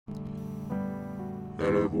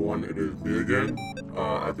Hello everyone, it is me again,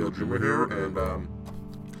 Asriel here, and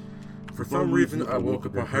for some reason I woke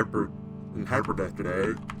up in hyperdeath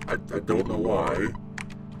today. I don't know why.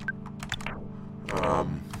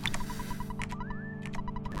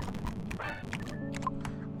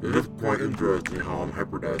 It is quite interesting how I'm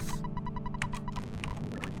hyperdeath.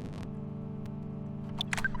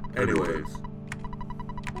 Anyways.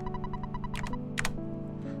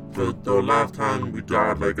 So the last time we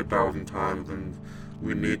died like 1,000 times and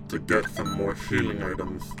we need to get some more healing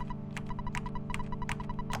items.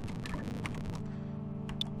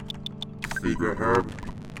 Secret herb.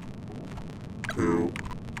 2.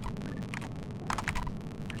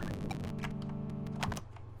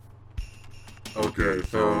 Okay,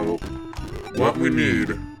 so what we need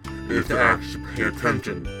is to actually pay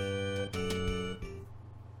attention.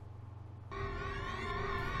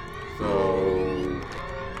 So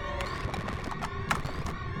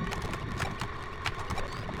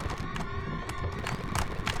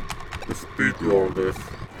to speed through all this.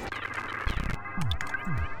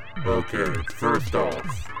 Okay, first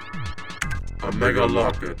off, a mega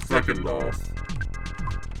locket. Second off,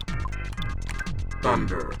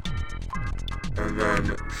 thunder. And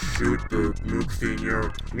then shoot the nuke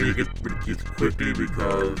senior. We need to get rid of these quickly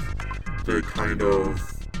because they kind of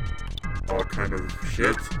are kind of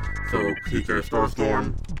shit. So PK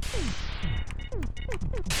Starstorm.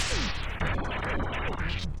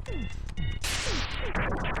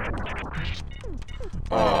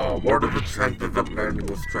 What are the chances that landing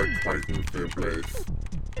will strike twice in the same place?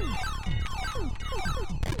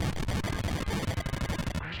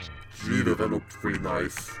 Jesus, that looked pretty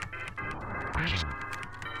nice.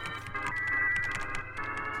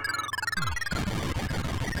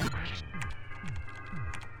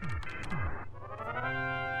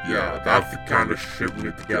 Yeah, that's the kind of shit we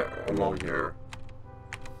need to get along here.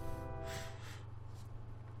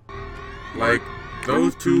 Like,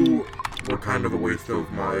 those two were kind of a waste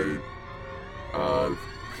of my,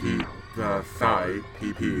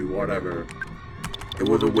 PP, whatever. It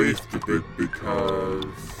was a waste of it because,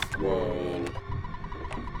 well,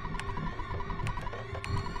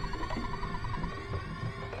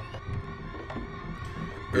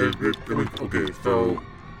 okay, so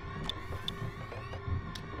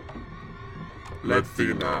let's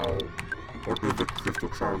see now. What does the crystal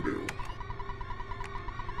charm do?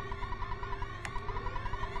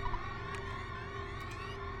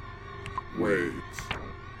 Wait.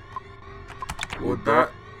 Would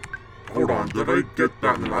that... Hold on, did I get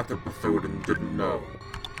that in the last episode and didn't know?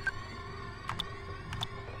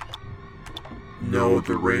 No,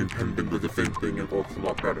 the rain pendant does the same thing and works a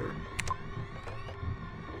lot better.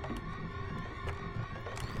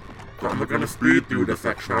 So I'm gonna speed through this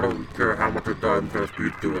section, I don't care how much it does, I'm gonna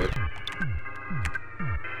speed through it.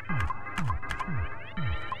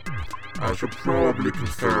 I should probably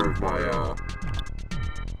conserve my,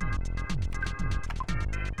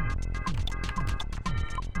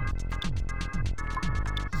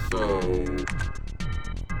 So,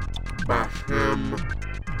 bash him.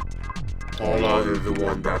 Paula is the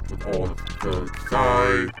one that's with all the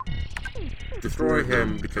side. Destroy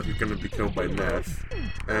him because he's gonna be killed by Ness.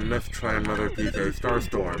 And let's try another PK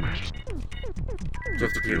Starstorm.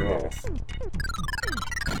 Just to clean it off.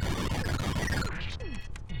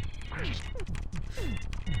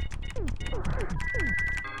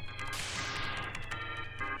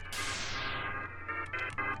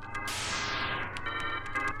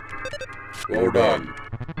 Well done.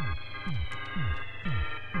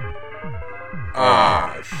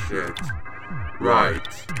 Ah, shit. Right.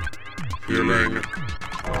 Healing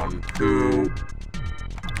on 2.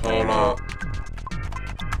 Paula.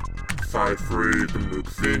 Side free the Mook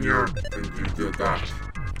Senior, and you did that.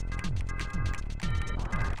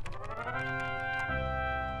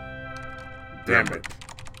 Damn it.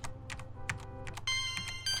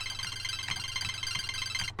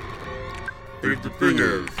 The thing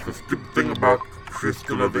is, the stupid thing about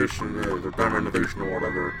crystallization is, or diamondization or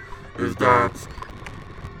whatever, is that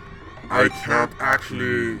I can't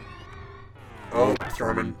actually... Oh,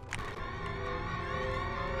 Starman.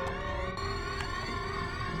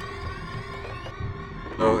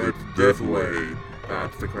 No, it's this way.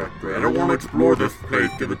 That's the correct way. I don't want to explore this place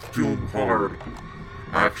because it's too hard.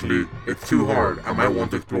 Actually, it's too hard. I might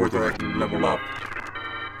want to explore so I can level up.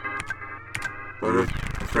 But just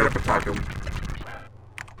straight up attack him.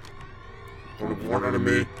 Only one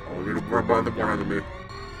enemy. I only need to grab by the one enemy.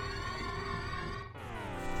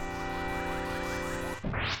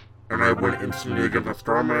 And I went instantly against the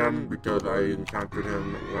Starman because I encountered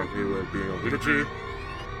him when he was being a Luigi.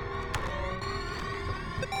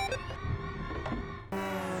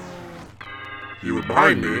 He was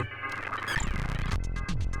behind me.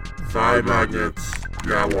 Side magnets.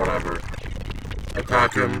 Yeah, whatever.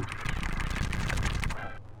 Attack him.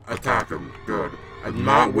 Attack him. Good. I'm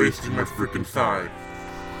not wasting my freaking side.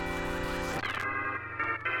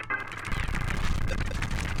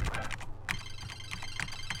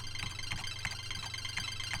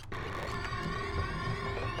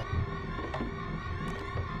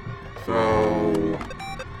 So,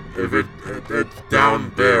 if it's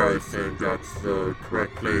down there, I think that's the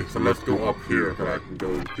correct place. So let's go up here, so I can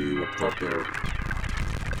go see what's up there.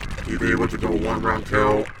 He's able to go one round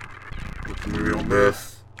kill, which maybe will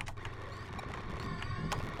miss.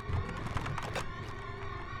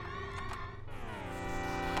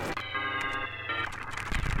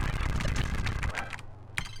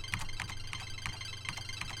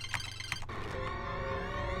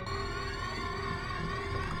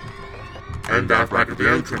 And that's back at the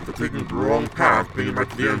entrance. I'm taking the wrong path, being back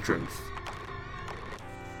to the entrance.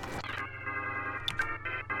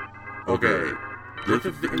 Okay, this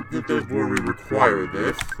is the instances where we require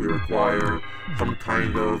this. We require some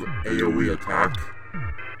kind of AoE attack.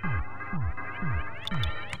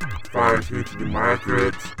 Fire seems to be more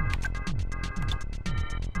accurate.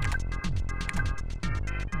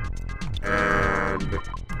 And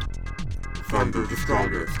Thunder's the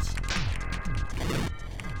strongest.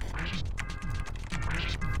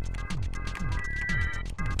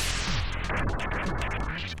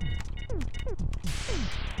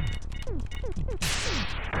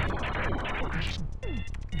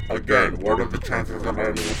 Again, what are the chances of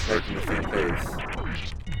everyone striking the same place?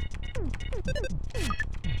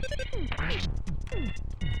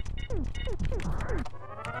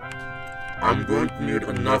 I'm going to need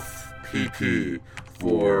enough PP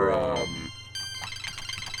for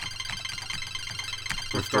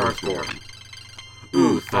Starstorm.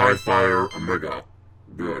 Ooh, Sci-Fire Omega.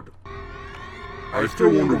 Good. I still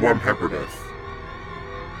wonder what Pepper does.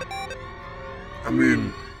 I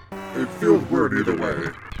mean, it feels weird either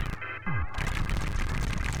way.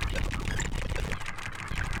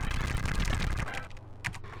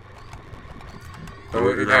 So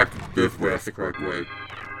it acted this way, that's the correct way.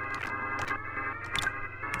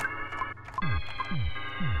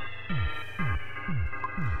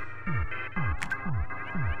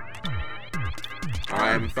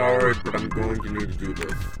 I'm sorry, but I'm going to need to do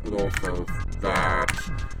this. But also that,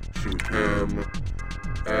 shoot him,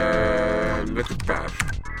 and let's just bash.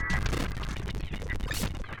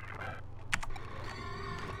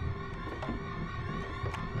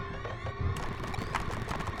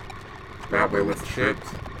 That way with shit.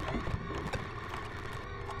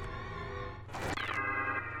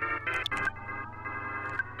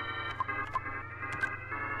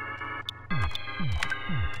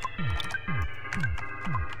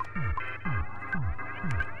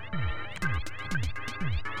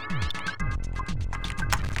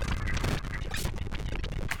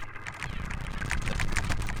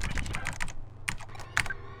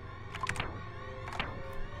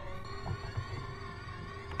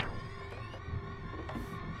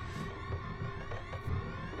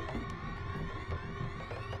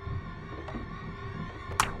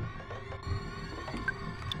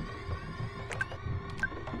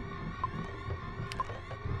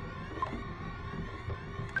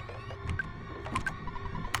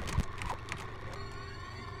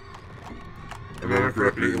 If I remember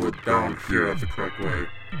correctly, it was down here, that's the correct way.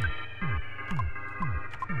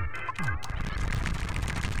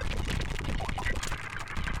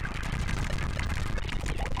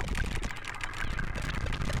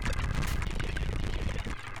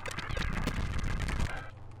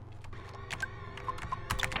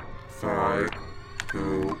 Side,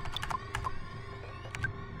 two,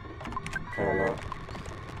 Paula.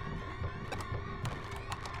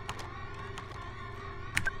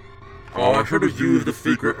 Oh, I should have used the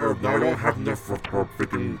secret herb. Now I don't have enough for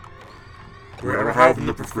freaking. Wait, I don't have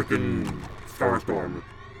enough for freaking Starstorm.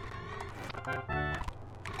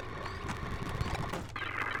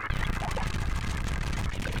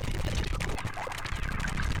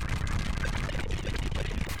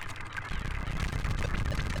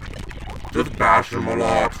 Just bash him a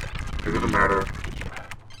lot. It doesn't matter.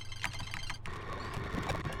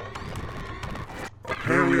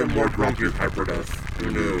 Apparently I'm more grumpy as Hyper does.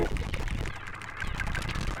 Who knew?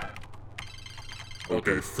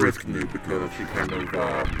 Okay, Frisk knew because she kind of,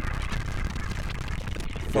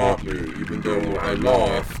 fought me, even though I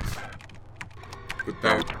lost. But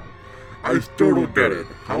that... I still don't get it.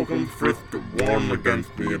 How come Frisk won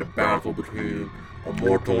against me in a battle between a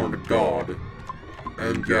mortal and a god?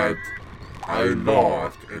 And yet, I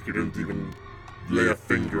lost and he didn't even lay a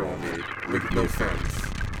finger on me. It makes no sense.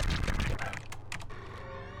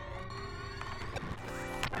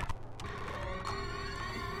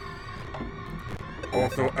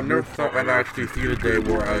 Also, I never thought I'd actually see the day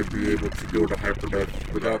where I'd be able to go to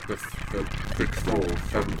hyperdeath without the 6 souls,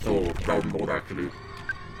 7 souls, 1,000 souls actually.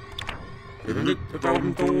 Isn't it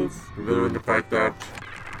 1,000 souls? Considering the fact that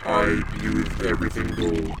I used every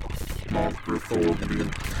single monster soul in the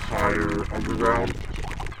entire underground.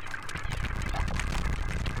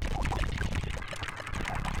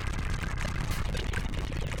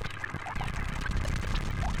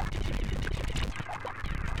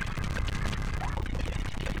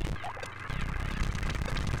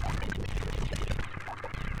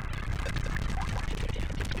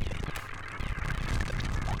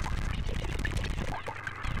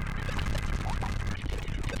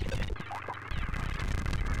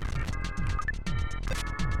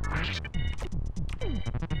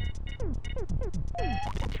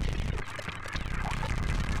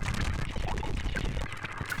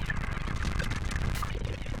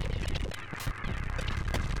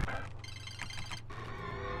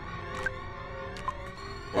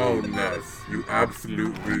 Oh, Ness, you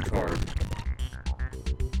absolute retard.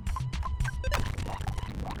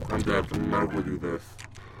 I'm dead, I'm not gonna do this.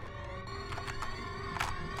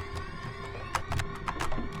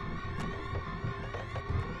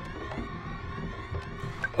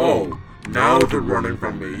 Oh, now they're running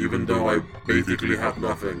from me, even though I basically have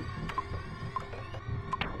nothing.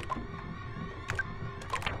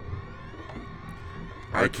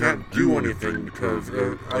 I can't do anything because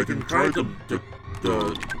I can try the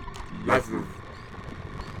life of...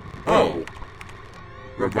 Oh!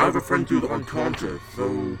 Revive a friend through the unconscious,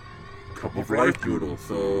 so... Cup of life noodle,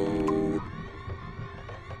 so...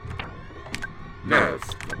 Ness,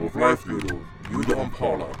 cup of life noodle, use it on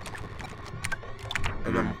Paula.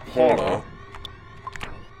 And then Paula...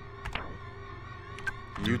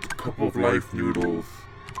 Use a couple of life noodles.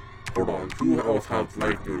 Hold on, who else has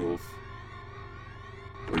life noodles?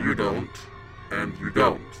 Well, you don't, and you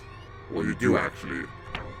don't. Well, you do actually.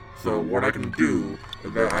 So what I can do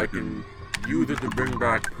is that I can use it to bring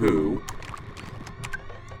back Pooh,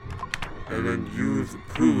 and then use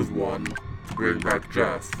Pooh's one to bring back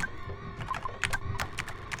Jeff.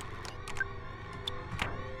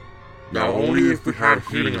 Now only if we had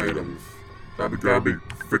healing items. That'd be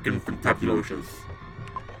freaking fantabulous.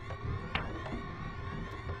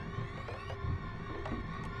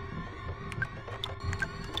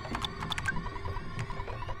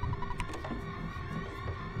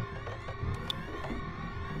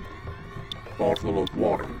 Bottle of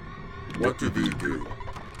water. What do these do?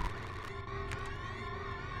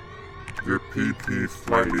 Your PP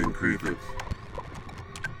slightly increases.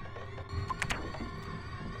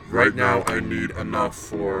 Right now I need enough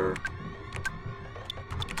for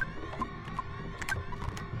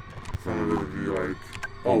some of it to be like,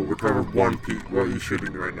 oh, recover 1 P. What are you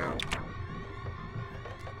shooting me right now?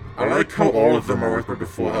 I like how all of them are restored to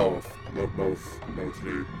full health.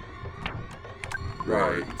 Mostly.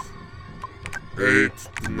 Right. 8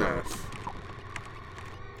 enough.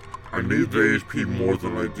 I need the HP more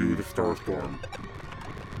than I do the Starstorm.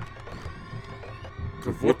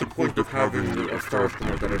 Cause what's the point of having a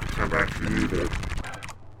Starstorm that I can't actually use it?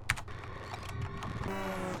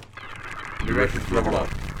 Maybe I should level up.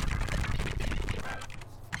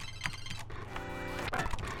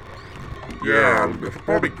 Yeah, I should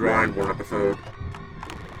probably grind one episode.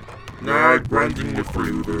 Nah, grinding is for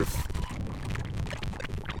losers.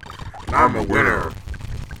 I'm a winner.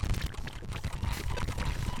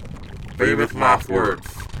 Famous last words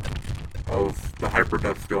of the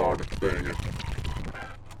Hyperdeath God thing.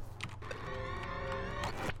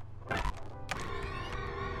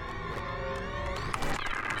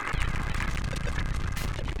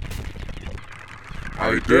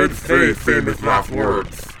 I did say famous last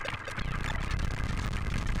words.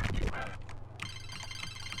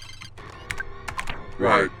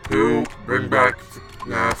 Right, Pooh, bring back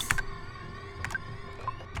Nass.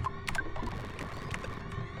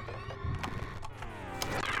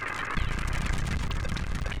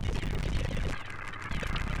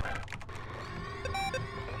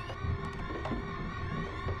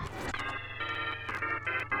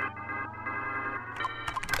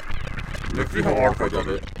 Let's see how Arthur does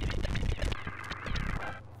it.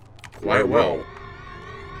 Quite well.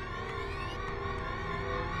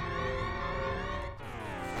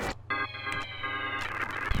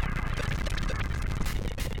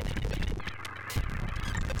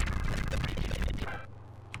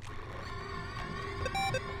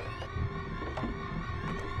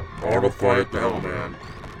 Auto fight the Hellman.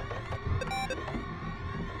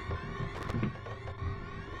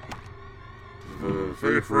 The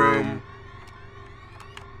safe room.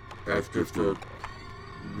 That's just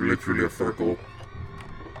literally a circle.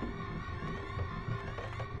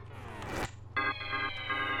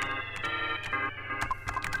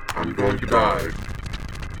 to die.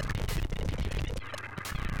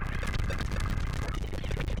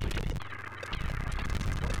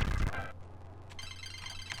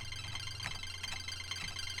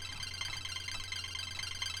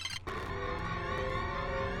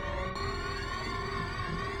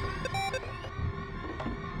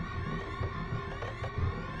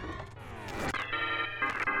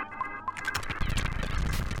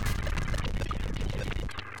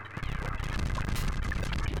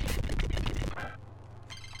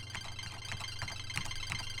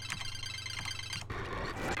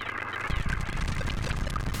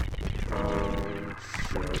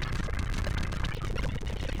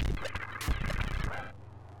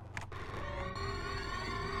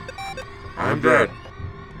 I'm dead.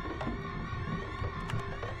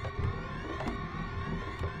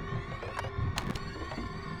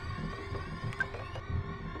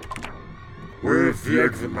 Where's the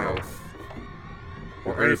exit mouse?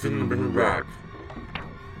 Or anything to bring me back?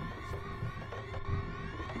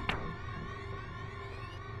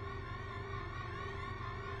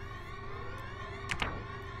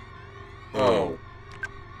 Oh.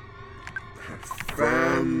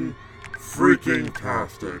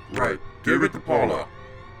 Freaking-tastic. Right, give it to Paula.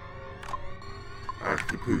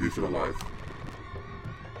 Actually, prove you still alive.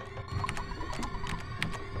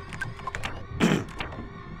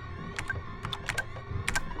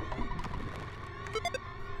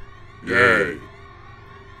 Yay.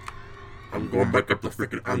 I'm going back up the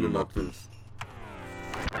freaking ambulances.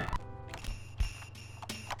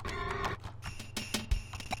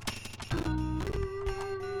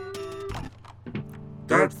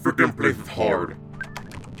 That freaking place is hard.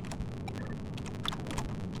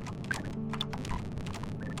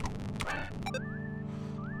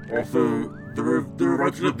 Also, the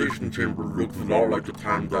revitalization chamber looks a lot like the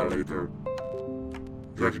time dilator.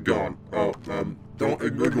 It's actually gone. Oh, don't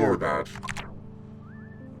ignore that.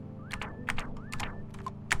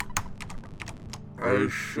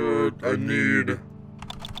 I need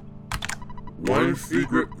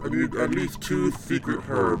I need at least 2 secret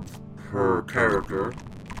herbs per character.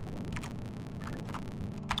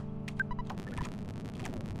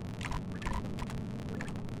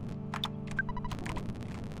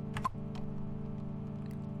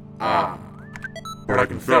 But I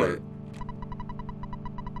can sell it.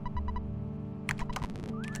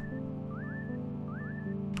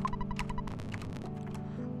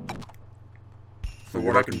 So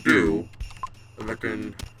what I can do is I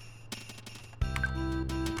can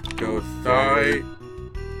go side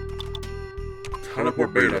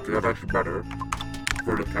teleport beta, because that's actually better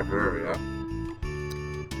for this type of area.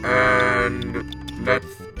 And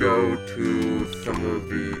let's go to some of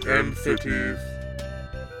the end cities,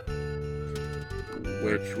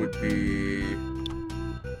 which would be...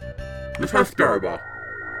 let's try Starba.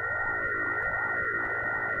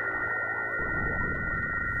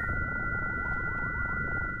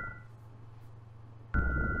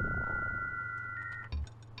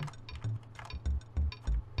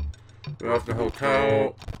 That's the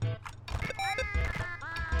hotel.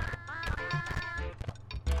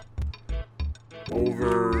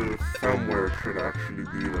 Over somewhere should actually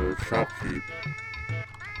be the shopkeep.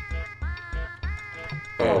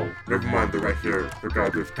 Oh, never mind, they're right here. They're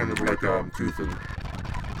got this kind of like Tucson.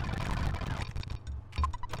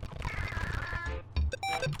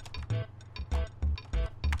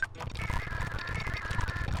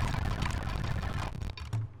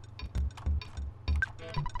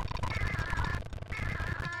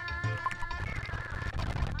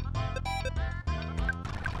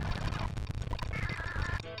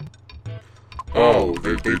 Oh,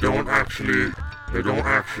 they don't actually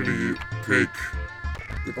take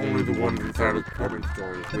only the ones inside of the department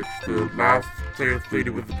stores, which the last lady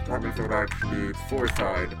with the department store actually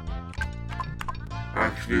Forsyth.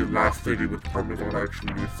 Actually, the last lady with the department store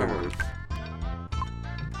actually Summers.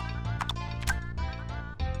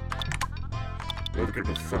 Let's get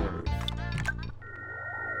to Summers.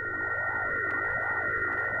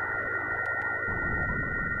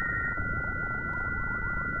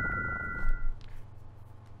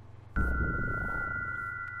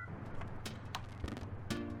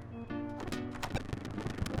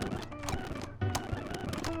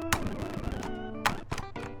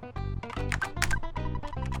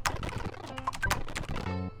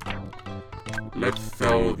 Let's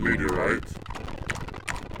sell meteorites.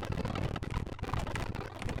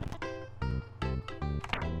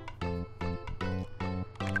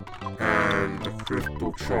 And a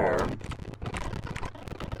crystal charm.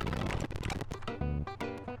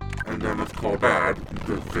 And then let's call that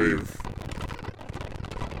the save.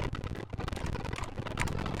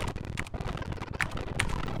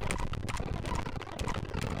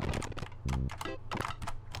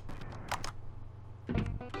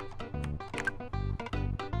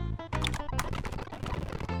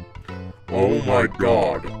 Oh my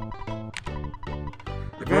god.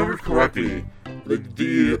 If I remember correctly, like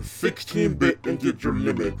the 16-bit integer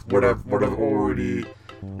limit would have already,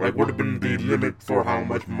 like, would have been the limit for how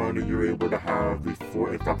much money you're able to have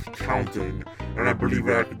before it stops counting. And I believe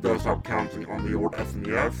it actually does stop counting on the old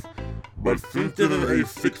SNES. But since it is a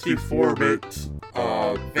 64-bit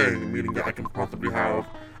thing, meaning that I can possibly have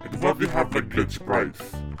like glitch sprites.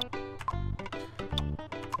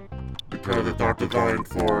 Because it's not designed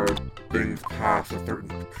for things past a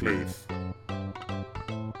certain place.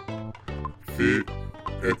 See,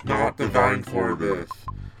 it's not designed for this,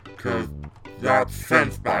 because that's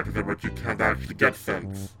sense back there, but you can't actually get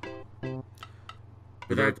sense.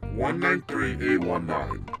 But that's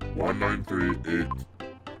 193819.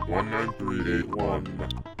 193881.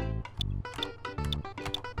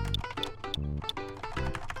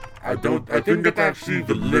 I think that's actually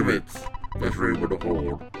the limits that you're able to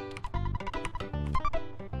hold.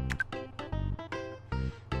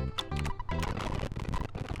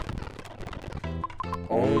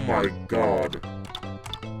 Oh my god.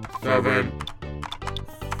 7,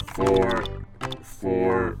 4,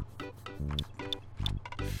 4,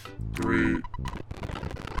 3.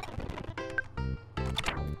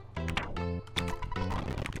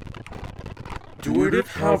 Do it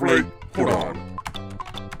have like, hold on.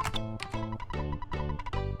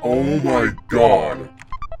 Oh my god.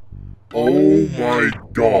 Oh my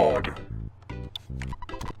god.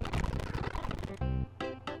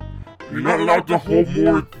 You're not allowed to hold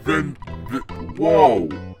more than whoa.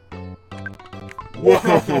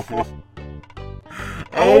 Whoa.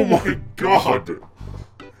 Oh my god.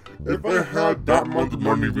 If I had that much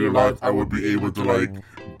money real life, I would be able to like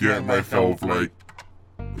get myself like,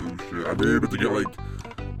 oh shit, I'd be able to get like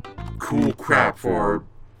cool crap for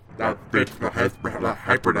that bitch, the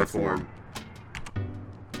hyper form.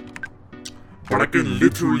 But I can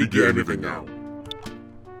literally get anything now.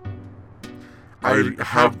 I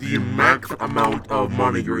have the max amount of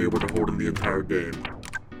money you're able to hold in the entire game.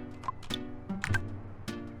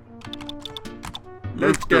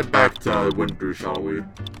 Let's get back to winter, shall we?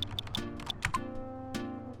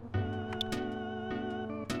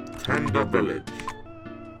 Tenda Village.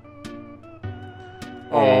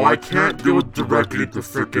 Oh, I can't go directly to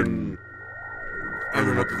frickin'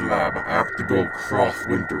 Energetic Lab. I have to go across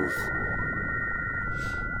winters.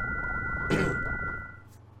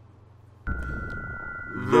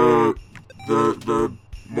 The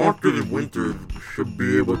monsters in winters should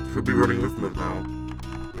be running with me now.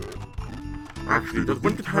 Actually, does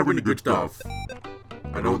winter have any good stuff?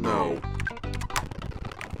 I don't know.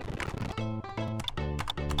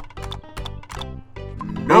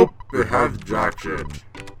 Nope, it has jack shit.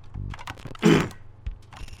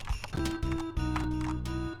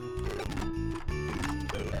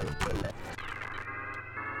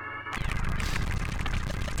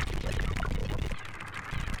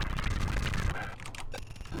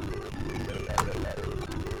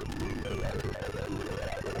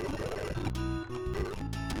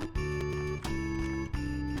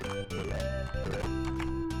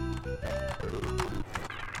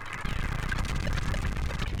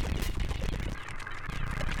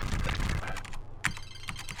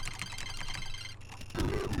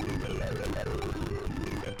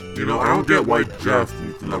 You know, I don't get why Jeff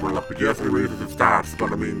needs to level up. Yes, he raises his stats,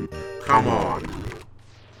 but I mean, come on.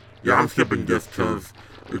 Yeah, I'm skipping this because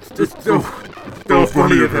it's still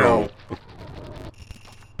funny as hell.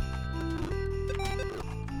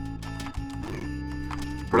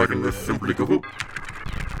 But I can just simply go whoop.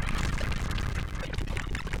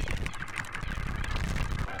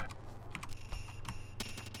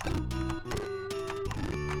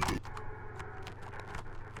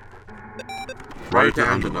 Right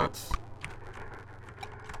down the nuts.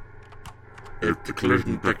 If the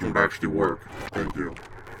collision detection would actually work. Thank you.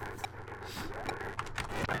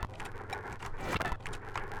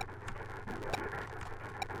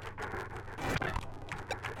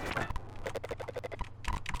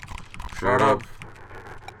 Shut up.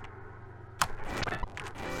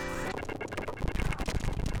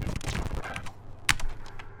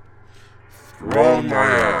 Throw my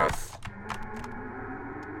ass.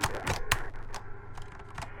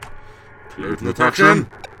 Collision detection.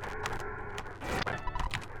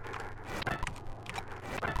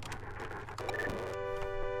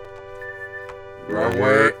 Wrong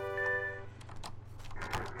way.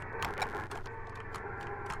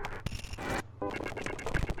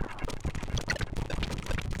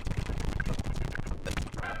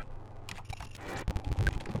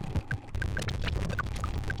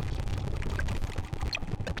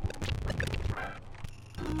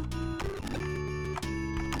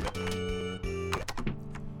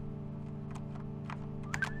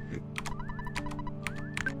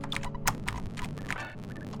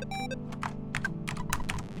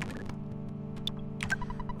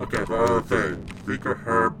 Okay, so I was saying, secret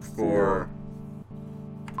herb for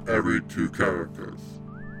every 2 characters.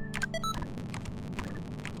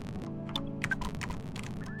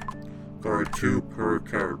 Sorry, 2 per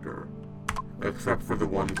character. Except for the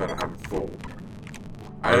ones that I haven't sold.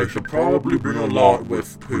 I should probably bring a lot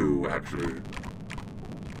with Pooh, actually.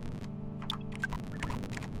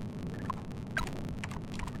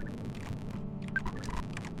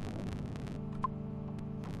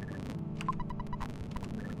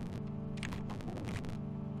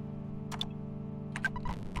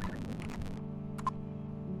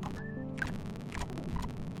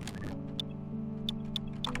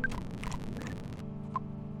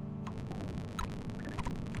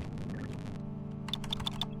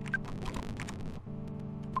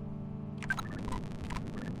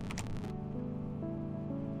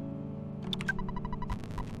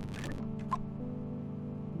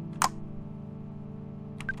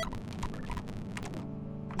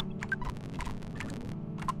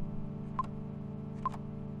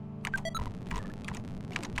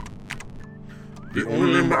 The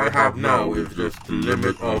only limit I have now is just the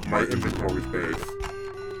limit of my inventory space.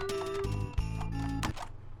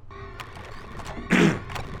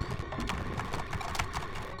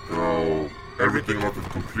 So, everything else is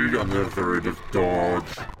completely unnecessary, just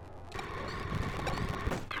dodge.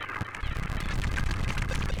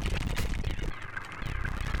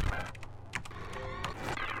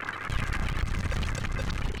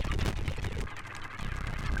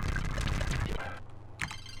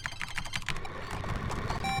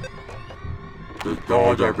 Just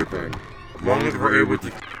dodge everything. As long as we're able to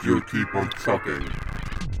keep on trucking.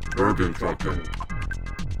 Urban trucking.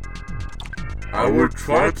 I would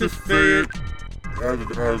try to say it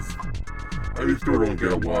as I still don't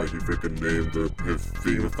get why he freaking named his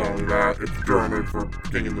theme song that. It's German for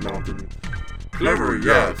King in the Mountain. Clever,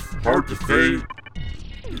 yes. Hard to say,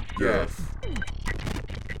 yes.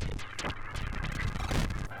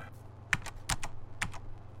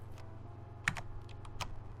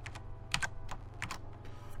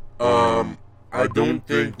 I don't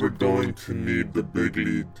think we're going to need the big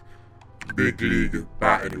league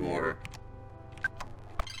bat anymore.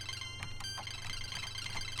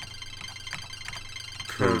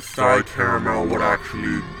 Because Psy Caramel would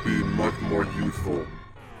actually be much more useful.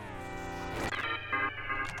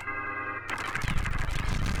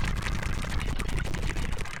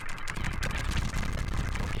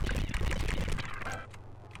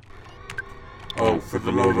 Oh, for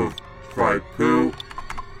the love of fried poo.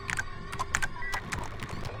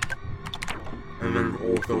 And then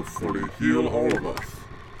also fully heal all of us.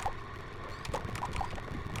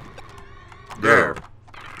 There.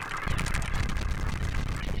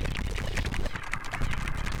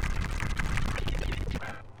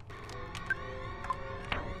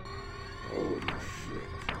 Holy shit.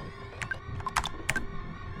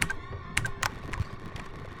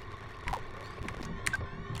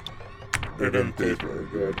 It didn't taste very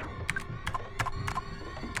good.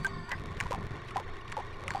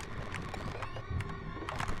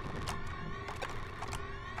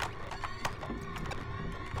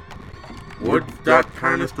 Would that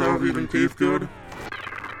kind of stuff even taste good?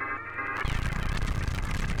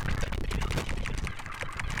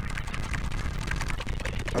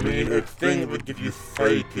 I mean, it's things that give you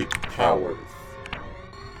psychic powers.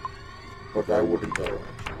 But I wouldn't know, actually.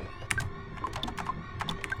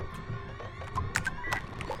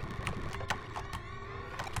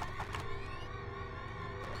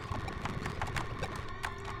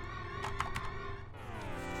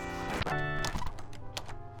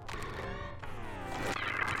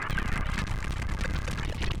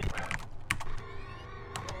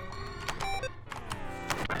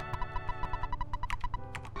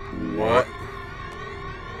 What?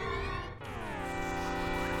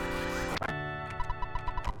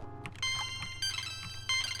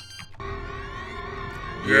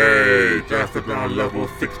 Yay! Just on level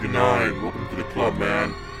 69. Welcome to the club,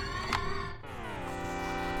 man.